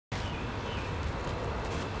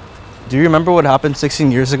Do you remember what happened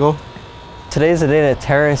 16 years ago? Today is the day that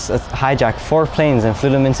terrorists hijacked 4 planes and flew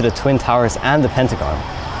them into the Twin Towers and the Pentagon.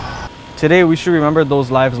 Today we should remember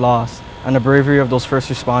those lives lost and the bravery of those first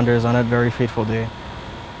responders on that very fateful day.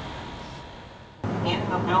 In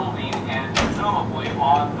the building and presumably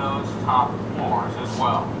on those top floors as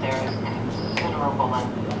well. There is considerable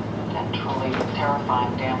and truly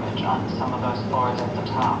terrifying damage on some of those floors at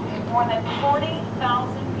the top. More than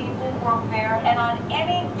 40,000 people work there, and on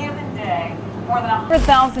any given day, more than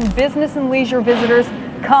 100,000 business and leisure visitors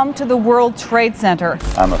come to the World Trade Center.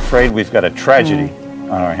 I'm afraid we've got a tragedy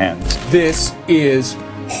on our hands. This is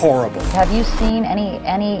horrible. Have you seen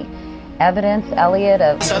any evidence, Elliot,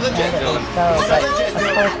 of but of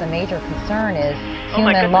course the major concern is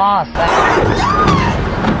human loss.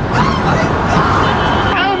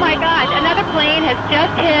 Oh my gosh, another plane has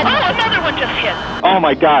just hit. Oh, another one just hit. Oh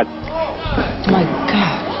my God. Oh my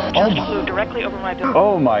God. Just flew directly over my building.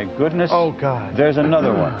 Oh my goodness. Oh God. There's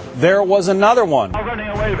another one. There was another one. Running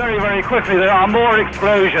away very, very quickly. There are more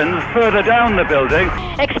explosions further down the building.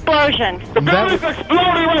 Explosion. The building's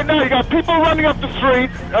exploding right now. You got people running up the street.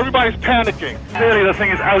 Everybody's panicking. Clearly the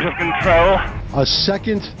thing is out of control. A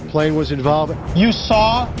second plane was involved. You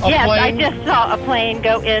saw a yes, plane? I just saw a plane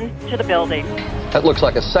go into the building. That looks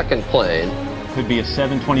like a second plane. Could be a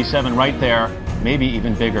 727 right there, maybe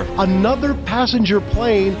even bigger. Another passenger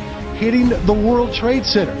plane hitting the World Trade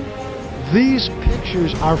Center. These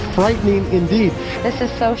pictures are frightening indeed. This is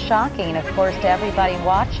so shocking, of course, to everybody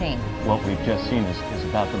watching. What we've just seen is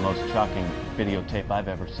about the most shocking videotape I've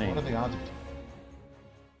ever seen. What are the odds?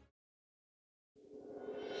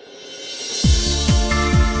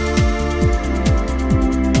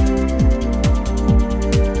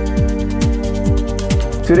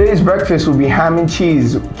 Today's breakfast will be ham and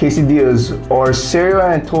cheese quesadillas or cereal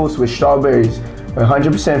and toast with strawberries with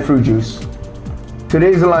 100% fruit juice.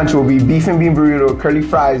 Today's lunch will be beef and bean burrito, curly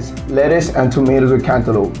fries, lettuce, and tomatoes with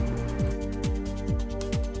cantaloupe.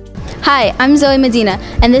 Hi, I'm Zoe Medina,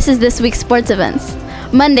 and this is this week's sports events.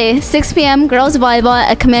 Monday, 6 p.m. girls volleyball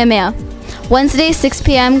at Kamehameha. Wednesday, 6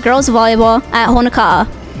 p.m. girls volleyball at Honoka'a.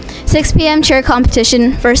 6 p.m. cheer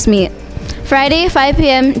competition, first meet. Friday, 5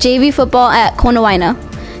 p.m. JV football at Konawaina.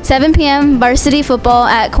 7 p.m. varsity football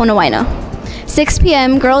at Konawaina. 6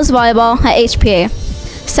 p.m. girls volleyball at HPA.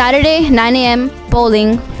 Saturday, 9 a.m.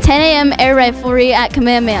 bowling. 10 a.m. air riflery at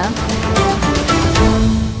Kamehameha.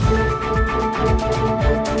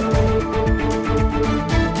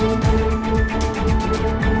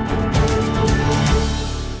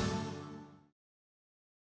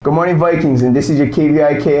 Good morning, Vikings, and this is your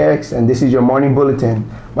KVIKS, and this is your morning bulletin.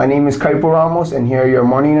 My name is Kaipo Ramos, and here are your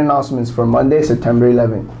morning announcements for Monday, September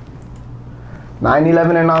 11th.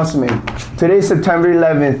 9/11 announcement. Today, September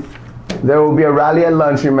 11th, there will be a rally at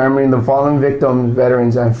lunch remembering the fallen victims,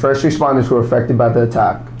 veterans, and first responders who were affected by the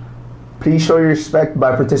attack. Please show your respect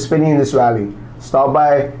by participating in this rally. Stop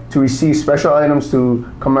by to receive special items to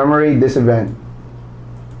commemorate this event.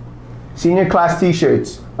 Senior class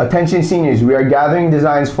t-shirts. Attention seniors, we are gathering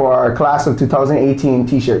designs for our class of 2018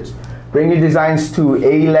 t-shirts. Bring your designs to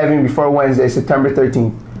A11 before Wednesday, September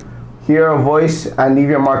 13th. Hear a voice and leave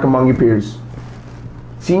your mark among your peers.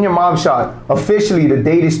 Senior mob shot. Officially, the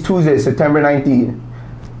date is Tuesday, September 19th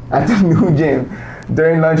at the new gym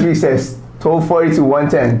during lunch recess, 12:40 to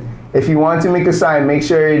 1:10. If you want to make a sign, make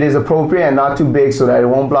sure it is appropriate and not too big so that it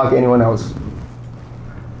won't block anyone else.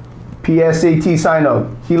 PSAT sign up.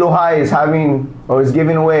 Hilo High is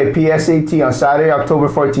giving away a PSAT on Saturday, October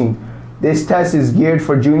 14th. This test is geared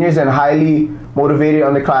for juniors and highly motivated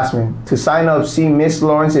underclassmen. To sign up, see Miss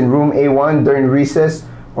Lawrence in room A1 during recess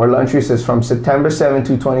or lunch recess from September 7th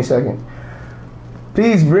to 22nd.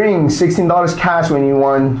 Please bring $16 cash when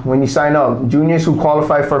you sign up. Juniors who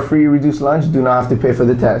qualify for free reduced lunch do not have to pay for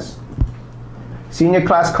the test. Senior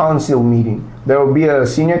class council meeting. There will be a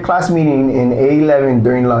senior class meeting in A11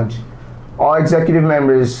 during lunch. All executive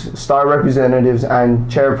members, star representatives, and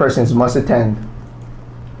chairpersons must attend.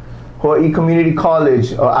 Hawaii Community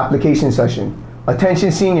College application session. Attention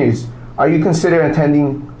seniors, are you considering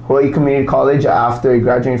attending Hawaii Community College after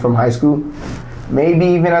graduating from high school? Maybe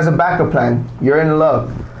even as a backup plan. You're in luck.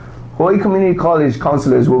 Hawaii Community College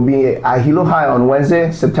counselors will be at Hilo High on Wednesday,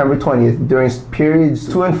 September 20th during periods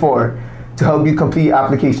 2 and 4 to help you complete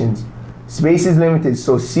applications. Space is limited,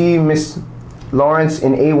 so see Miss Lawrence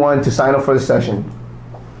in A1 to sign up for the session.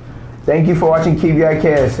 Thank you for watching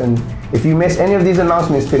KVIKS, and if you missed any of these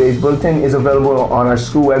announcements, today's bulletin is available on our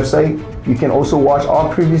school website. You can also watch all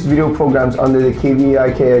previous video programs under the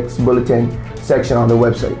KVIKS Bulletin section on the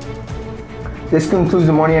website. This concludes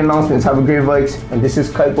the morning announcements. Have a great Vikes, and this is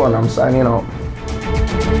Kaipo, and I'm signing out.